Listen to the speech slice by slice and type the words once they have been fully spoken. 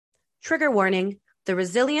Trigger warning. The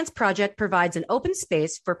Resilience Project provides an open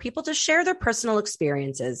space for people to share their personal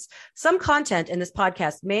experiences. Some content in this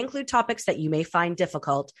podcast may include topics that you may find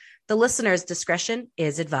difficult. The listener's discretion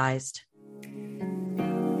is advised.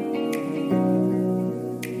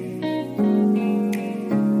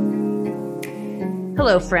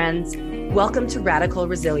 Hello, friends. Welcome to Radical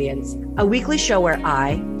Resilience, a weekly show where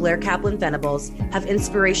I, Blair Kaplan-Venables, have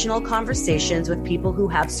inspirational conversations with people who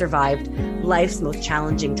have survived life's most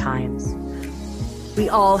challenging times. We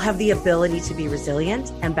all have the ability to be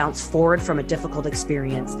resilient and bounce forward from a difficult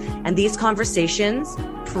experience, and these conversations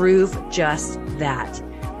prove just that.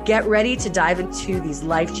 Get ready to dive into these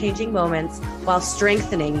life-changing moments while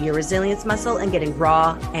strengthening your resilience muscle and getting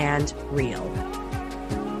raw and real.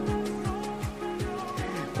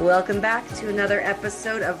 Welcome back to another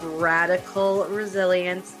episode of Radical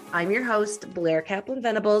Resilience. I'm your host, Blair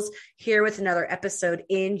Kaplan-Venables, here with another episode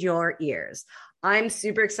in your ears. I'm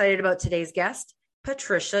super excited about today's guest,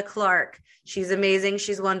 Patricia Clarke. She's amazing,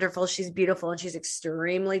 she's wonderful, she's beautiful, and she's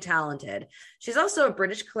extremely talented. She's also a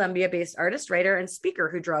British Columbia-based artist, writer, and speaker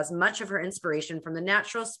who draws much of her inspiration from the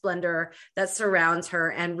natural splendor that surrounds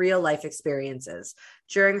her and real-life experiences.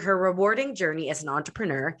 During her rewarding journey as an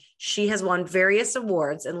entrepreneur, she has won various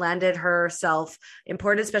awards and landed herself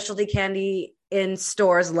imported specialty candy in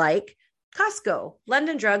stores like Costco,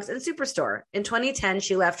 London Drugs, and Superstore. In 2010,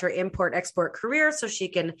 she left her import-export career so she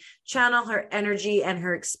can channel her energy and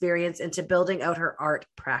her experience into building out her art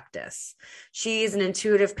practice. She is an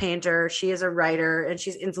intuitive painter, she is a writer, and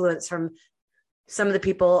she's influenced from some of the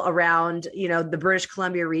people around, the British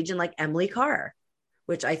Columbia region, like Emily Carr,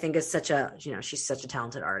 which I think is she's such a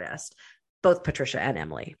talented artist. Both Patricia and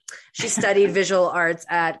Emily. She studied visual arts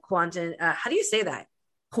at how do you say that?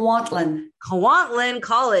 Kwantlen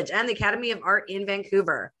College and the Academy of Art in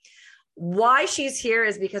Vancouver. Why she's here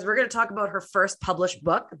is because we're going to talk about her first published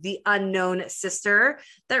book, The Unknown Sister,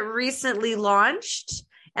 that recently launched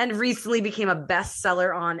and recently became a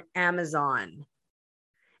bestseller on Amazon.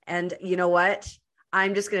 And you know what?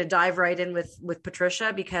 I'm just going to dive right in with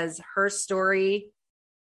Patricia because her story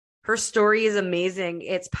is amazing.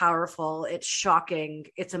 It's powerful. It's shocking.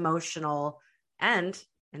 It's emotional. And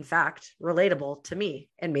in fact, relatable to me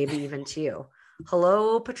and maybe even to you.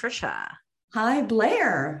 Hello, Patricia. Hi,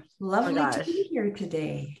 Blair. Lovely to be here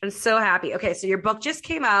today. I'm so happy. Okay, so your book just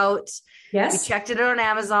came out. Yes. You checked it out on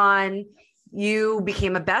Amazon. You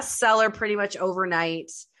became a bestseller pretty much overnight.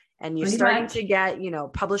 And you're starting to get,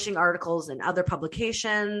 publishing articles in other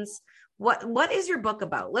publications. What is your book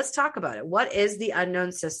about? Let's talk about it. What is The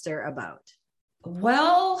Unknown Sister about?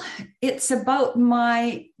 Well, it's about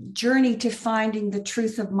my journey to finding the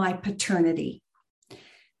truth of my paternity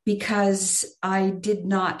because I did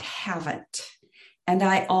not have it and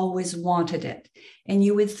I always wanted it. And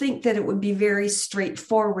you would think that it would be very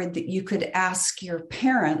straightforward that you could ask your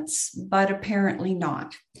parents, but apparently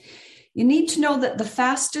not. You need to know that the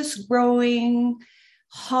fastest growing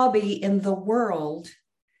hobby in the world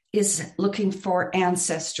is looking for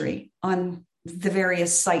ancestry on the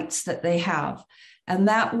various sites that they have. And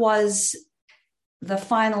that was the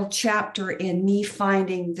final chapter in me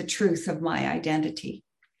finding the truth of my identity.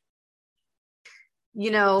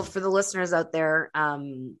 For the listeners out there,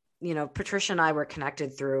 Patricia and I were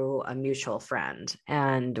connected through a mutual friend.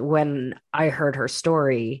 And when I heard her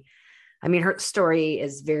story, her story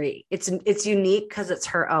is it's unique because it's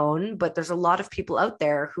her own, but there's a lot of people out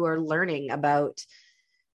there who are learning about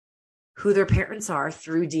who their parents are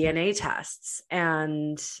through DNA tests.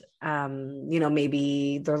 And,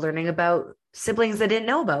 maybe they're learning about siblings they didn't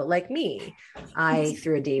know about, like me. I,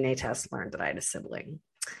 through a DNA test, learned that I had a sibling.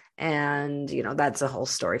 And, that's a whole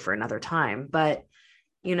story for another time. But,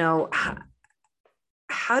 how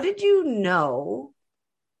did you know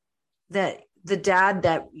that the dad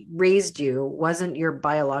that raised you wasn't your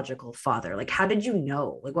biological father? Like, how did you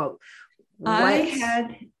know? Like, what? I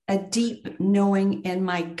had a deep knowing in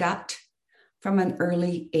my gut from an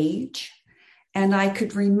early age. And I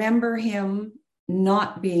could remember him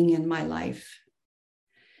not being in my life.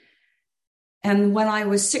 And when I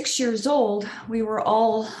was 6 years old, we were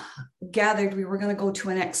all gathered. We were going to go to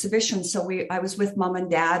an exhibition. So I was with mom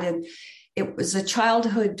and dad, and it was a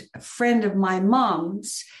childhood friend of my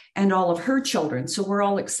mom's and all of her children. So we're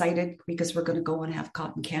all excited because we're going to go and have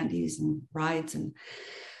cotton candies and rides. And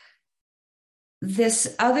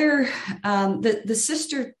this other, the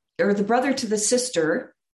sister or the brother to the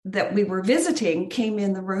sister that we were visiting came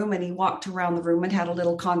in the room, and he walked around the room and had a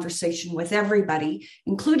little conversation with everybody,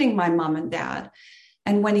 including my mom and dad.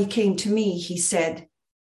 And when he came to me, he said,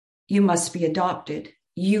 "You must be adopted.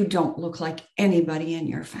 You don't look like anybody in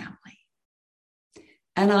your family."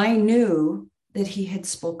 And I knew that he had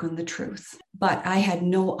spoken the truth, but I had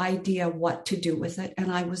no idea what to do with it.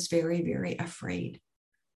 And I was very, very afraid.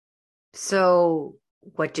 So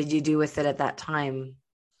what did you do with it at that time?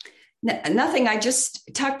 Nothing. I just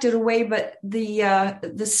tucked it away. But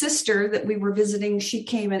the sister that we were visiting, she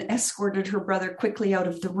came and escorted her brother quickly out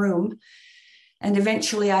of the room. And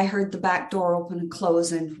eventually I heard the back door open and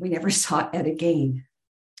close, and we never saw Ed again,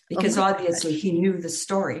 because obviously he knew the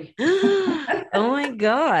story. Oh my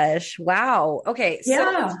gosh. Wow. Okay.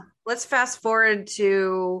 So let's fast forward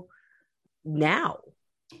to now.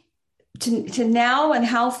 To now and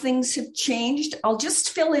how things have changed. I'll just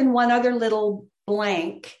fill in one other little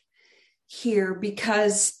blank here,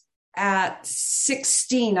 because at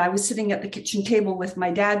 16, I was sitting at the kitchen table with my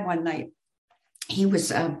dad one night. He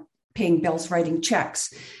was paying bills, writing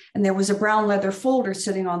checks, and there was a brown leather folder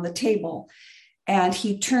sitting on the table. And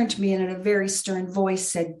he turned to me and in a very stern voice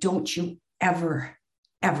said, "Don't you ever,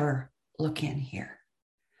 ever look in here."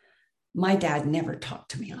 My dad never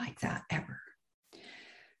talked to me like that, ever.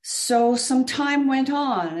 So some time went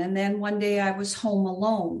on, and then one day I was home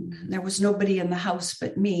alone. There was nobody in the house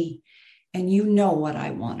but me, and you know what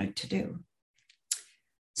I wanted to do.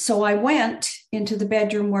 So I went into the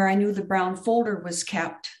bedroom where I knew the brown folder was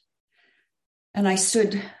kept, and I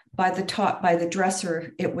stood by the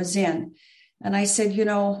dresser it was in, and I said,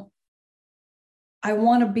 I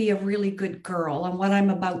want to be a really good girl, and what I'm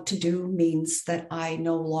about to do means that I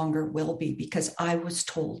no longer will be, because I was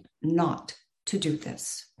told not to do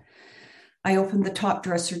this. I opened the top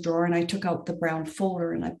dresser drawer and I took out the brown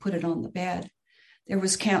folder and I put it on the bed. There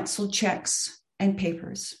was canceled checks and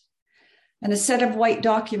papers and a set of white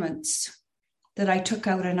documents that I took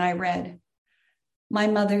out, and I read my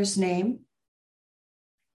mother's name.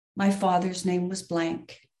 My father's name was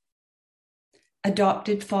blank.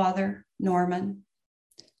 Adopted father, Norman.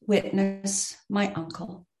 Witness, my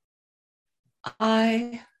uncle.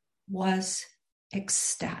 I was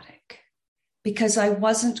ecstatic, because I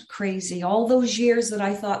wasn't crazy. All those years that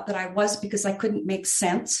I thought that I was, because I couldn't make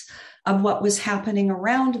sense of what was happening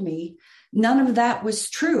around me, none of that was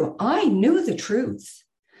true. I knew the truth.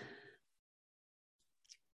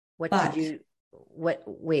 Wait,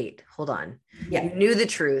 hold on. Yeah. You knew the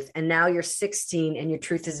truth, and now you're 16 and your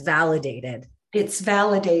truth is validated. It's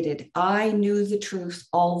validated. I knew the truth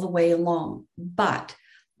all the way along. But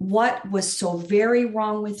what was so very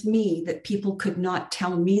wrong with me that people could not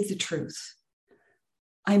tell me the truth?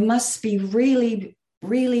 I must be really,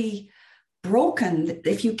 really broken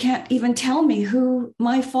if you can't even tell me who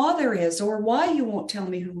my father is, or why you won't tell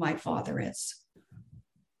me who my father is.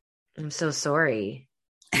 I'm so sorry.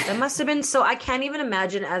 That must have been I can't even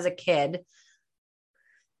imagine as a kid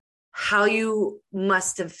how you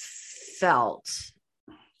must have felt.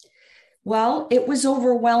 Well, it was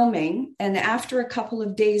overwhelming. And after a couple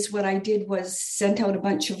of days, what I did was sent out a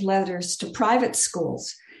bunch of letters to private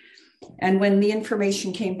schools. And when the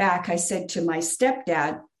information came back, I said to my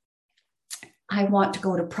stepdad, I want to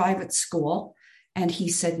go to private school. And he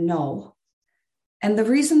said no. And the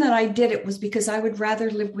reason that I did it was because I would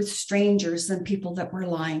rather live with strangers than people that were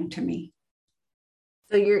lying to me.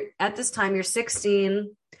 So at this time, you're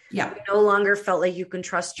 16. Yeah. You no longer felt like you can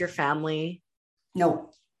trust your family.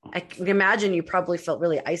 No. I can imagine you probably felt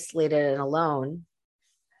really isolated and alone.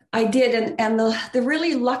 I did. And the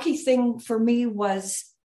really lucky thing for me was,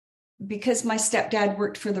 because my stepdad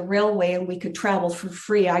worked for the railway and we could travel for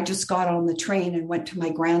free, I just got on the train and went to my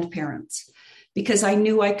grandparents, because I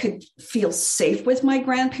knew I could feel safe with my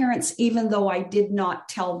grandparents, even though I did not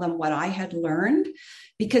tell them what I had learned,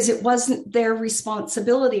 because it wasn't their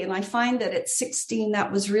responsibility. And I find that at 16,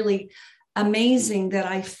 that was really amazing, that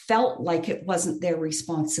I felt like it wasn't their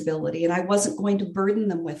responsibility and I wasn't going to burden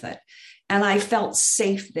them with it. And I felt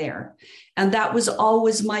safe there. And that was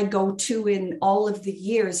always my go-to in all of the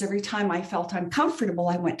years. Every time I felt uncomfortable,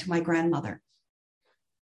 I went to my grandmother.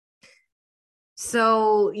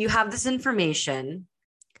 So you have this information,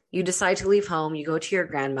 you decide to leave home, you go to your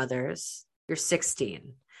grandmother's, you're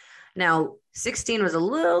 16. Now, 16 was a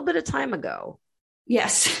little bit of time ago.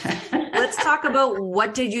 Yes. Let's talk about,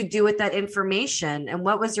 what did you do with that information and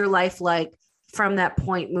what was your life like from that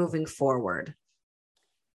point moving forward?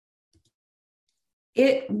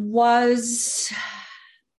 It was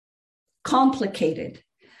complicated,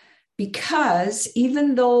 because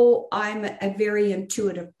even though I'm a very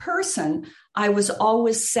intuitive person, I was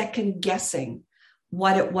always second guessing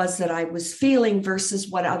what it was that I was feeling versus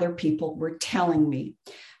what other people were telling me.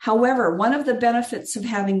 However, one of the benefits of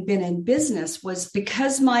having been in business was,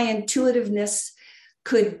 because my intuitiveness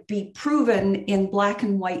could be proven in black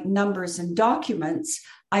and white numbers and documents,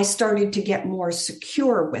 I started to get more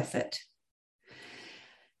secure with it.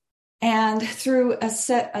 And through a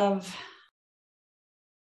set of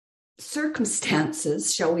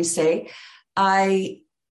circumstances, shall we say, I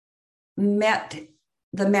met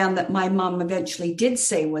the man that my mom eventually did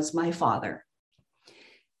say was my father.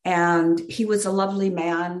 And he was a lovely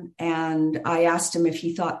man. And I asked him if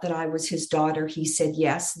he thought that I was his daughter. He said,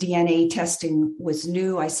 yes. DNA testing was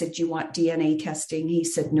new. I said, do you want DNA testing? He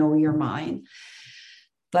said, no, you're mine.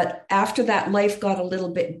 But after that, life got a little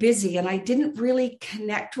bit busy and I didn't really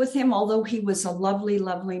connect with him, although he was a lovely,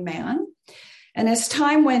 lovely man. And as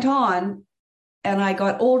time went on and I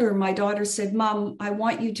got older, my daughter said, Mom, I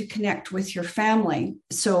want you to connect with your family.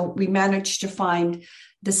 So we managed to find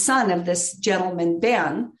the son of this gentleman,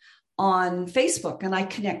 Ben, on Facebook. And I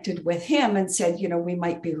connected with him and said, you know, we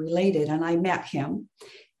might be related. And I met him.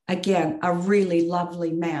 Again, a really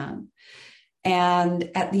lovely man.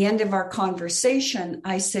 And at the end of our conversation,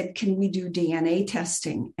 I said, can we do DNA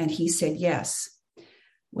testing? And he said, yes.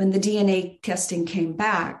 When the DNA testing came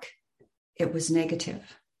back, it was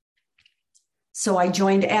negative. So I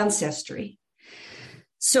joined Ancestry.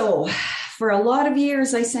 So for a lot of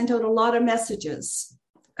years, I sent out a lot of messages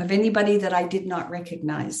of anybody that I did not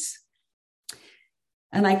recognize.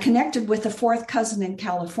 And I connected with a fourth cousin in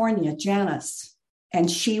California, Janice. And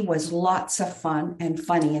she was lots of fun and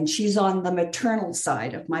funny. And she's on the maternal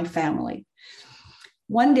side of my family.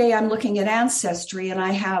 One day I'm looking at Ancestry and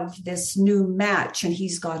I have this new match and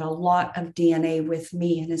he's got a lot of DNA with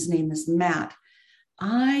me and his name is Matt.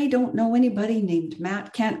 I don't know anybody named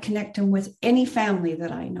Matt, can't connect him with any family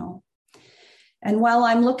that I know. And while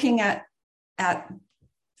I'm looking at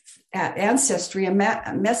Ancestry, a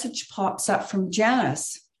message pops up from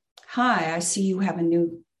Janice. Hi, I see you have a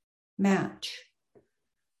new match.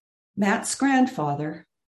 Matt's grandfather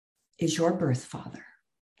is your birth father.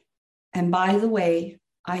 And by the way,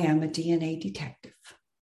 I am a DNA detective.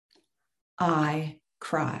 I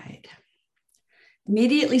cried.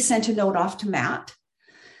 Immediately sent a note off to Matt,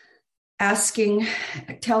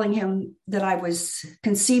 telling him that I was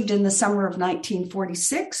conceived in the summer of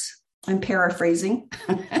 1946. I'm paraphrasing.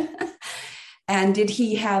 And did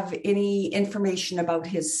he have any information about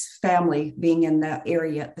his family being in that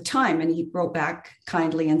area at the time? And he wrote back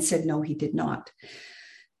kindly and said, no, he did not.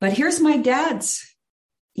 But here's my dad's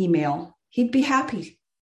email. He'd be happy.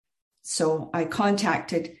 So I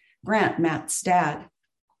contacted Grant, Matt's dad.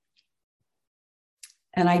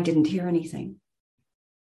 And I didn't hear anything.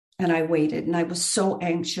 And I waited and I was so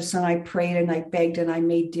anxious and I prayed and I begged and I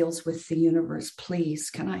made deals with the universe. Please,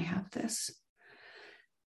 can I have this?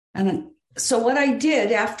 And so what I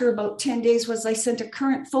did after about 10 days was I sent a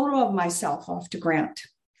current photo of myself off to Grant.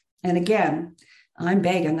 And again, I'm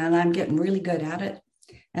begging and I'm getting really good at it.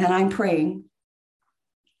 And I'm praying.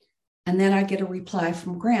 And then I get a reply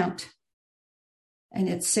from Grant. And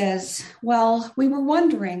it says, well, we were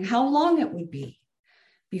wondering how long it would be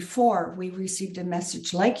before we received a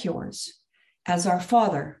message like yours, as our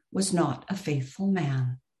father was not a faithful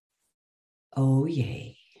man. Oh,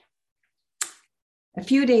 yay. A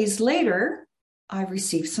few days later, I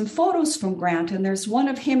received some photos from Grant, and there's one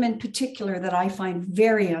of him in particular that I find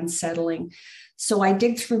very unsettling. So I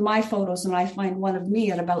dig through my photos and I find one of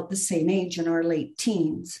me at about the same age in our late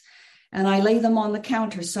teens. And I lay them on the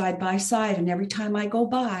counter side by side. And every time I go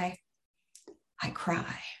by, I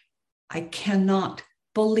cry. I cannot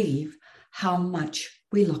believe how much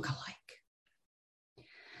we look alike.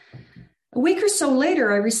 A week or so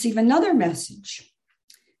later, I receive another message.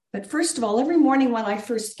 But first of all, every morning when I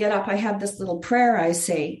first get up, I have this little prayer I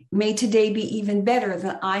say, may today be even better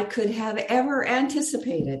than I could have ever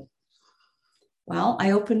anticipated. Well,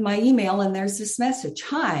 I open my email and there's this message.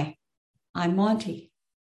 Hi, I'm Monty,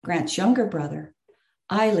 Grant's younger brother.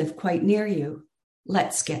 I live quite near you.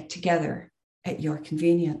 Let's get together at your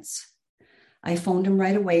convenience. I phoned him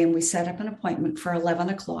right away and we set up an appointment for 11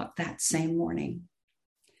 o'clock that same morning.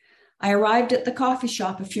 I arrived at the coffee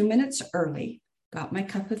shop a few minutes early, got my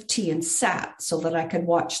cup of tea and sat so that I could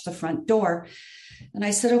watch the front door. And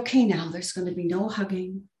I said, okay, now there's going to be no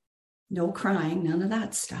hugging, no crying, none of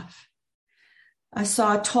that stuff. I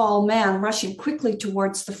saw a tall man rushing quickly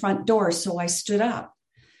towards the front door, so I stood up.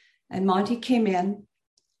 And Monty came in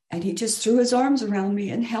and he just threw his arms around me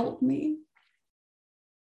and held me.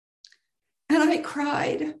 And I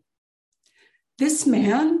cried. This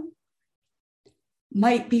man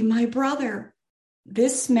might be my brother.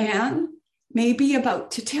 This man may be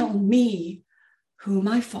about to tell me who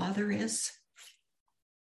my father is.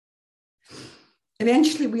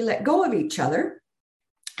 Eventually, we let go of each other,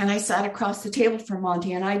 and I sat across the table from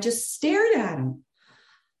Monty, and I just stared at him.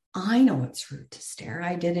 I know it's rude to stare.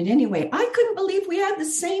 I did it anyway. I couldn't believe we had the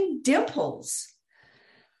same dimples.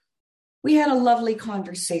 We had a lovely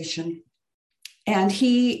conversation, and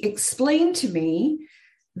he explained to me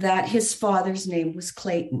that his father's name was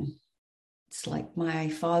Clayton. It's like my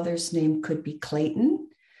father's name could be Clayton.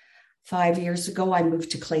 5 years ago, I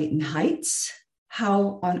moved to Clayton Heights.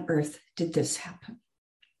 How on earth did this happen?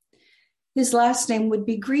 His last name would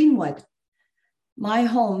be Greenwood. My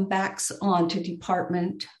home backs onto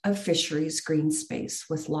Department of Fisheries green space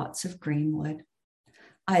with lots of greenwood.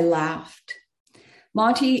 I laughed.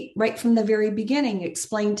 Monty, right from the very beginning,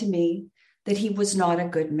 explained to me that he was not a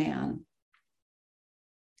good man.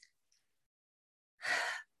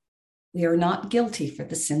 We are not guilty for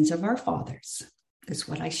the sins of our fathers, is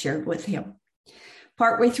what I shared with him.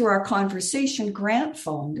 Partway through our conversation, Grant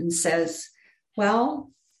phoned and says,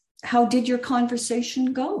 well, how did your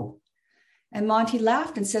conversation go? And Monty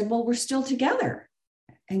laughed and said, well, we're still together.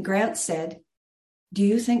 And Grant said, do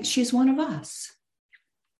you think she's one of us?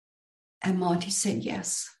 And Monty said,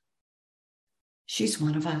 yes, she's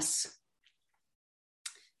one of us.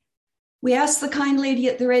 We asked the kind lady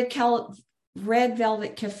at the Red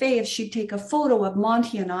Velvet Cafe if she'd take a photo of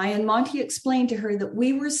Monty and I, and Monty explained to her that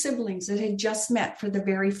we were siblings that had just met for the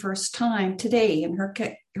very first time today in her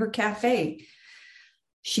cafe.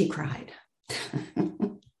 She cried.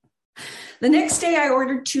 The next day, I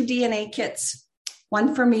ordered 2 DNA kits,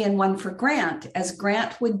 one for me and one for Grant, as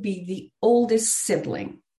Grant would be the oldest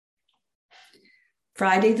sibling.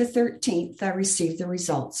 Friday the 13th, I received the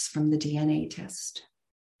results from the DNA test.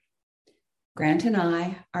 Grant and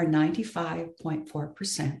I are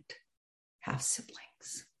 95.4% half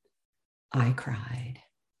siblings. I cried.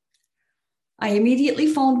 I immediately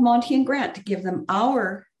phoned Monty and Grant to give them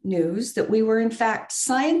our news that we were in fact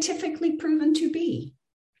scientifically proven to be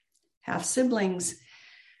half siblings.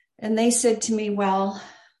 And they said to me, well,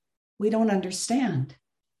 we don't understand.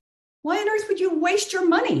 Why on earth would you waste your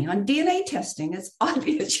money on DNA testing? It's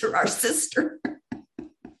obvious you're our sister.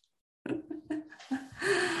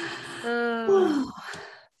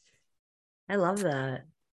 I love that.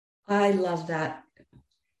 I love that.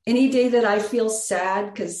 Any day that I feel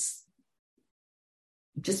sad because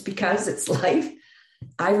it's life,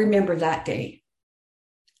 I remember that day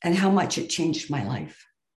and how much it changed my life.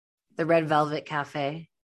 The Red Velvet Cafe.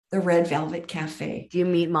 The Red Velvet Cafe. Do you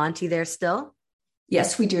meet Monty there still?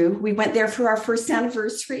 Yes, we do. We went there for our first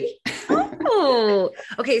anniversary. Oh,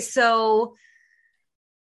 okay. So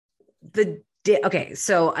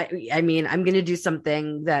I mean, I'm going to do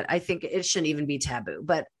something that I think it shouldn't even be taboo,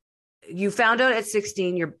 but you found out at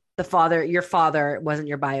 16, your father wasn't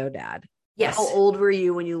your bio dad. Yes. How old were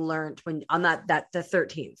you when you learned on the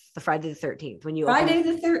 13th, the Friday the 13th, when you Friday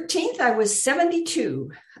the 13th, I was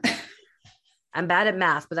 72. I'm bad at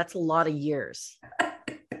math, but that's a lot of years.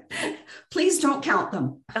 Please don't count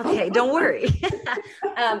them. Okay, don't worry.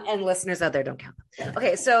 And listeners out there, don't count them.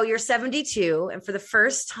 Okay, so you're 72, and for the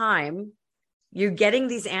first time, you're getting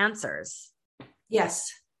these answers.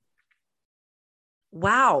 Yes.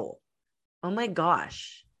 Wow. Oh my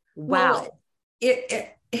gosh. Wow.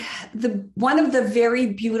 Well, one of the very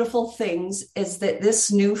beautiful things is that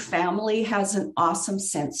this new family has an awesome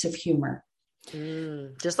sense of humor.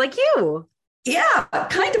 Just like you. Yeah, it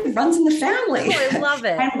kind of runs in the family. Oh, I love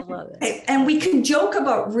it. I love it. And we can joke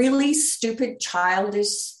about really stupid,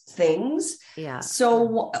 childish things. Yeah.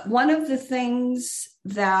 So one of the things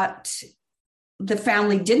that the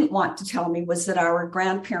family didn't want to tell me was that our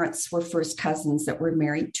grandparents were first cousins that were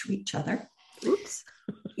married to each other. Oops.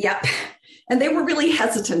 Yep. And they were really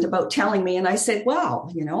hesitant about telling me. And I said,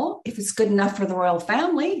 well, if it's good enough for the royal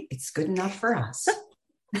family, it's good enough for us.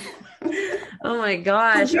 Oh my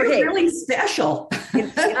gosh. You're okay. really special.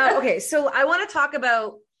 Okay. So I want to talk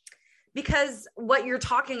about, because what you're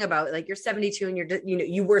talking about, like you're 72 and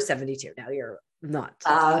you were 72. Now you're not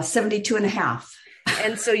 72 and a half.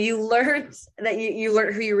 And so you learned that you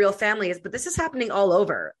learned who your real family is, but this is happening all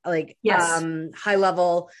over, like, yes. High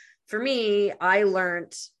level. For me, I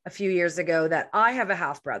learned a few years ago that I have a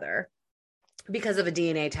half brother because of a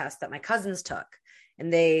DNA test that my cousins took,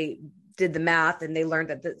 and they did the math and they learned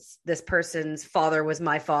that this person's father was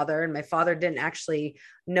my father, and my father didn't actually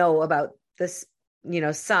know about this,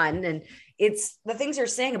 son. And it's the things you're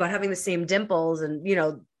saying about having the same dimples and,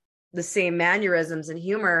 the same mannerisms and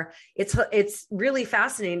humor. It's really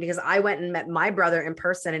fascinating because I went and met my brother in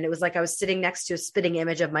person, and it was like I was sitting next to a spitting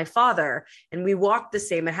image of my father, and we walked the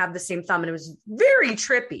same and have the same thumb. And it was very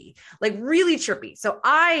trippy, like really trippy. So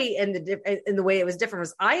and the way it was different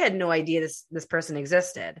was I had no idea this person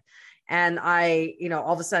existed. And I,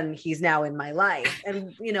 all of a sudden he's now in my life,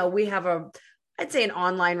 and, we have I'd say an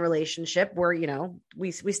online relationship where,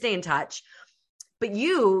 we stay in touch. But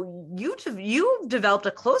you've developed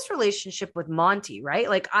a close relationship with Monty, right?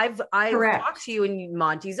 Like I've Correct. talked to you and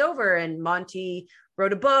Monty's over and Monty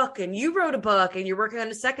wrote a book and you wrote a book and you're working on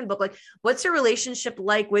a second book. Like, what's your relationship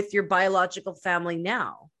like with your biological family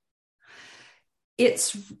now?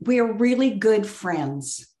 We're really good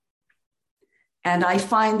friends. And I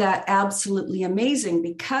find that absolutely amazing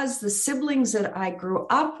because the siblings that I grew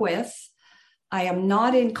up with, I am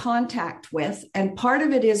not in contact with. And part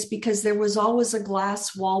of it is because there was always a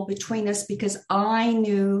glass wall between us because I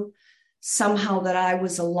knew somehow that I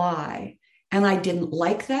was a lie and I didn't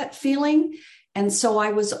like that feeling. And so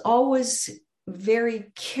I was always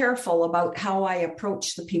very careful about how I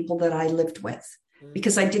approached the people that I lived with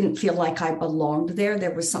because I didn't feel like I belonged there.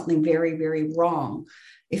 There was something very, very wrong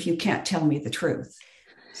if you can't tell me the truth.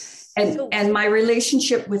 And my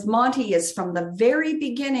relationship with Monty is from the very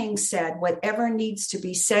beginning said, whatever needs to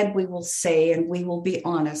be said, we will say, and we will be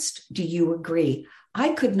honest. Do you agree? I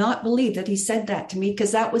could not believe that he said that to me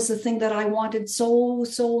because that was the thing that I wanted so,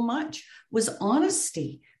 so much was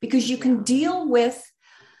honesty, because you can deal with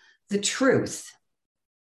the truth.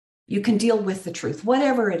 You can deal with the truth,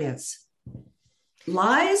 whatever it is.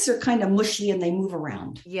 Lies are kind of mushy and they move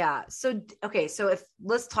around. Yeah. So, okay. So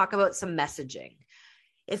let's talk about some messaging.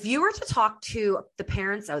 If you were to talk to the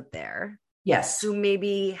parents out there, yes, who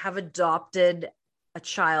maybe have adopted a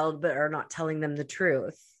child but are not telling them the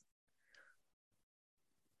truth,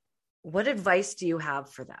 what advice do you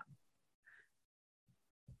have for them?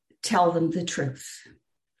 Tell them the truth.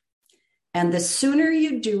 And the sooner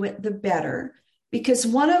you do it, the better. Because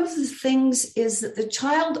one of the things is that the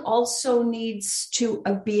child also needs to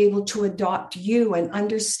be able to adopt you and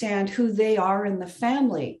understand who they are in the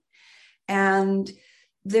family. And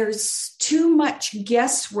there's too much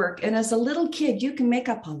guesswork. And as a little kid, you can make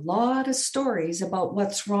up a lot of stories about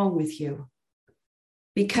what's wrong with you.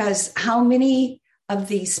 Because how many of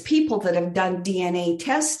these people that have done DNA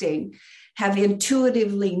testing have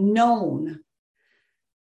intuitively known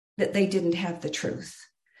that they didn't have the truth?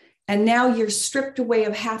 And now you're stripped away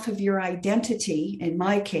of half of your identity, in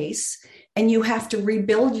my case, and you have to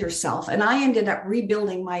rebuild yourself. And I ended up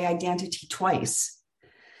rebuilding my identity twice.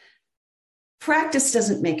 Practice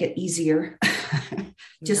doesn't make it easier,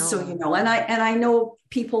 just so you know. And I know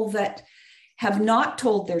people that have not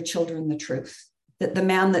told their children the truth, that the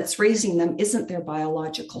man that's raising them isn't their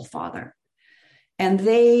biological father. And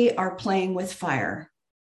they are playing with fire.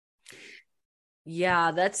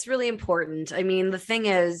 Yeah, that's really important. I mean, the thing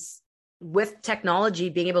is, with technology,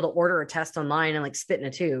 being able to order a test online and like spit in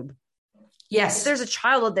a tube. Yes. If there's a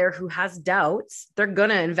child out there who has doubts, they're going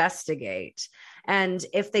to investigate. And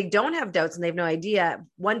if they don't have doubts and they have no idea,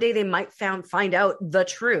 one day they might find out the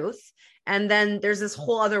truth. And then there's this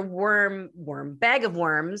whole other bag of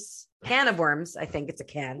worms, can of worms. I think it's a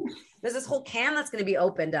can. There's this whole can that's going to be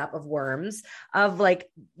opened up of worms of like,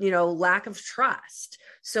 lack of trust.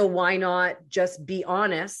 So why not just be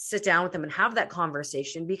honest, sit down with them and have that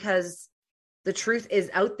conversation, because the truth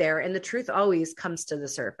is out there and the truth always comes to the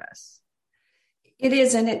surface. It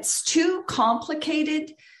is. And it's too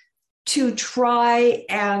complicated to try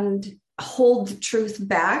and hold the truth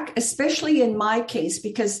back, especially in my case,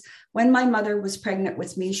 because when my mother was pregnant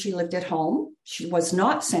with me, she lived at home. She was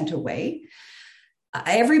not sent away.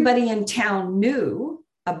 Everybody in town knew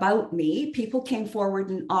about me. People came forward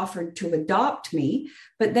and offered to adopt me.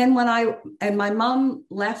 But then my mom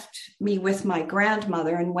left me with my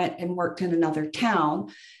grandmother and went and worked in another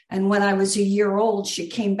town. And when I was a year old, she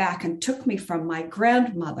came back and took me from my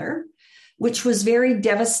grandmother, which was very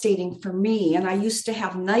devastating for me. And I used to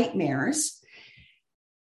have nightmares,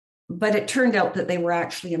 but it turned out that they were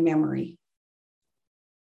actually a memory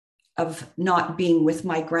of not being with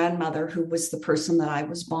my grandmother, who was the person that I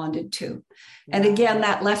was bonded to. And again,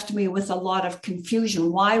 that left me with a lot of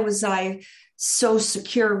confusion. Why was I so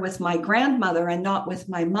secure with my grandmother and not with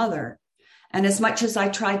my mother? And as much as I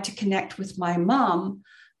tried to connect with my mom,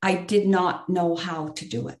 I did not know how to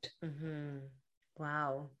do it. Mm-hmm.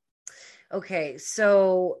 Wow. Okay.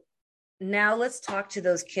 So now let's talk to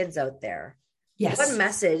those kids out there. Yes. What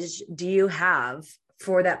message do you have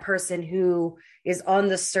for that person who is on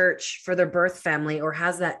the search for their birth family or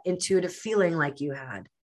has that intuitive feeling like you had?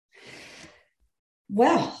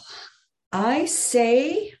 Well, I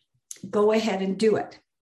say go ahead and do it.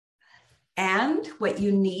 And what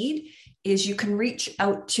you need is you can reach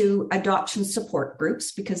out to adoption support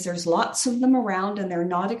groups, because there's lots of them around and they're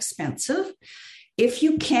not expensive. If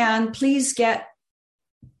you can, please get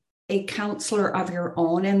a counselor of your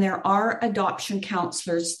own, and there are adoption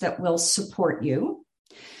counselors that will support you.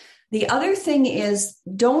 The other thing is,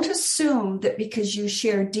 don't assume that because you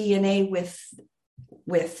share DNA with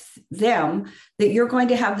with them that you're going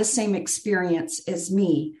to have the same experience as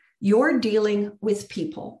me. You're dealing with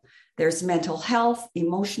people. There's mental health,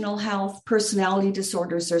 emotional health, personality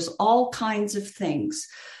disorders. There's all kinds of things.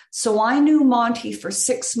 So I knew Monty for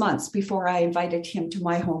 6 months before I invited him to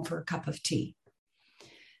my home for a cup of tea,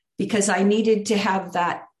 because I needed to have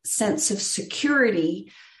that sense of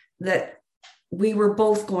security that we were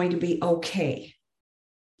both going to be okay.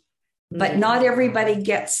 But not everybody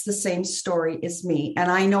gets the same story as me.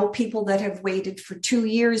 And I know people that have waited for 2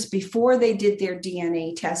 years before they did their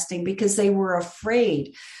DNA testing because they were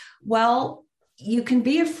afraid. Well, you can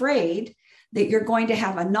be afraid that you're going to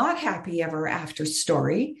have a not happy ever after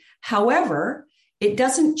story. However, it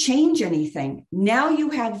doesn't change anything. Now you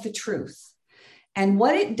have the truth. And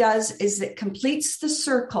what it does is it completes the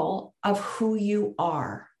circle of who you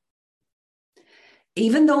are.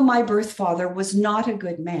 Even though my birth father was not a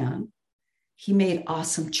good man, he made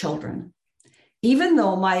awesome children. Even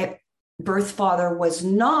though my birth father was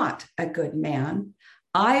not a good man,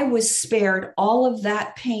 I was spared all of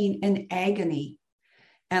that pain and agony.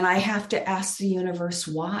 And I have to ask the universe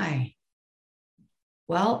why.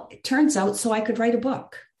 Well, it turns out so I could write a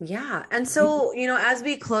book. Yeah. And so, as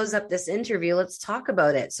we close up this interview, let's talk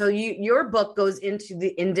about it. So your book goes into the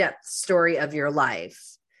in-depth story of your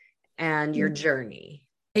life and your journey.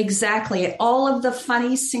 Exactly. All of the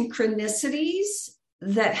funny synchronicities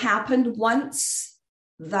that happened once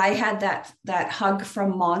I had that hug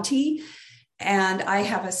from Monty. And I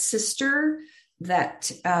have a sister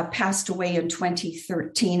that passed away in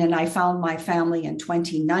 2013, and I found my family in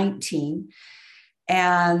 2019.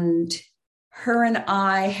 And her and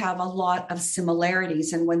I have a lot of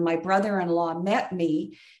similarities. And when my brother-in-law met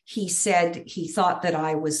me, he said he thought that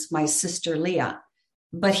I was my sister Leah.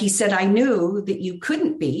 But he said, I knew that you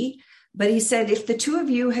couldn't be. But he said, if the two of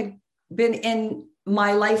you had been in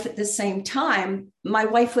my life at the same time, my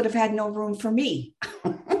wife would have had no room for me.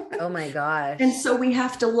 Oh my gosh. And so we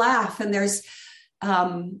have to laugh. And there's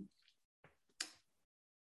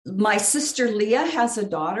my sister Leah has a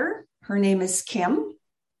daughter. Her name is Kim.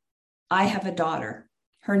 I have a daughter.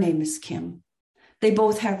 Her name is Kim. They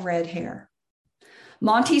both have red hair.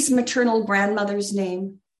 Monty's maternal grandmother's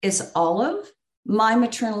name is Olive. My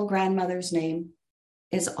maternal grandmother's name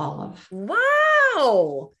is Olive.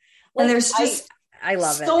 Wow. And there's just I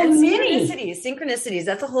love so it. And many synchronicities.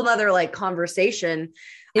 That's a whole nother conversation.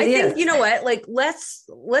 I think, you know what,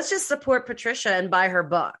 let's just support Patricia and buy her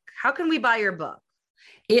book. How can we buy your book?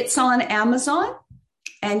 It's on Amazon,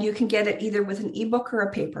 and you can get it either with an ebook or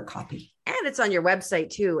a paper copy. And it's on your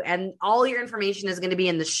website too. And all your information is going to be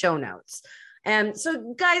in the show notes. And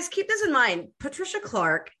so guys, keep this in mind. Patricia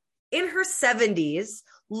Clarke, in her 70s,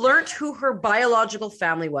 learned who her biological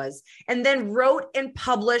family was, and then wrote and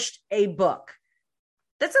published a book.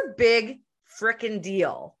 That's a big freaking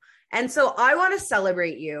deal. And so I want to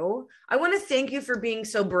celebrate you. I want to thank you for being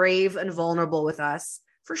so brave and vulnerable with us,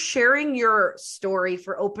 for sharing your story,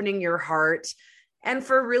 for opening your heart, and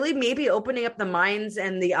for really maybe opening up the minds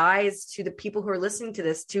and the eyes to the people who are listening to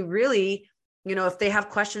this to really, if they have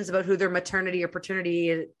questions about who their maternity or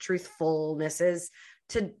paternity truthfulness is,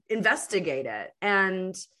 to investigate it.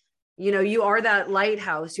 And, you are that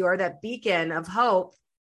lighthouse, you are that beacon of hope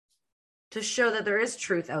to show that there is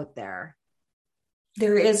truth out there.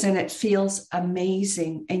 There is, and it feels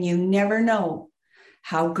amazing. And you never know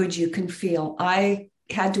how good you can feel. I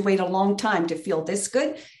had to wait a long time to feel this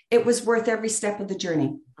good. It was worth every step of the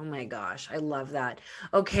journey. Oh my gosh, I love that.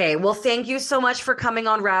 Okay, well, thank you so much for coming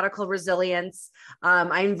on Radical Resilience.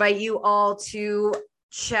 I invite you all to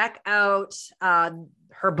check out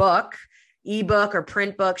her book, ebook or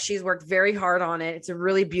print book. She's worked very hard on it. It's a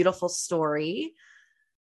really beautiful story.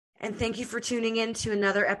 And thank you for tuning in to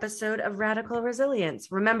another episode of Radical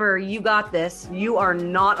Resilience. Remember, you got this. You are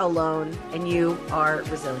not alone, and you are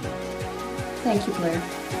resilient. Thank you, Blair.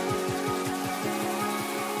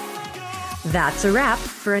 That's a wrap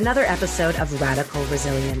for another episode of Radical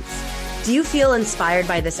Resilience. Do you feel inspired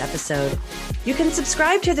by this episode? You can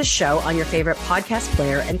subscribe to the show on your favorite podcast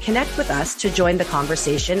player and connect with us to join the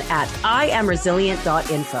conversation at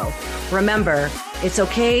IamResilient.info. Remember, it's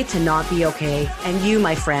okay to not be okay, and you,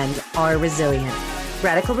 my friend, are resilient.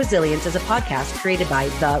 Radical Resilience is a podcast created by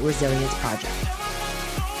The Resilience Project.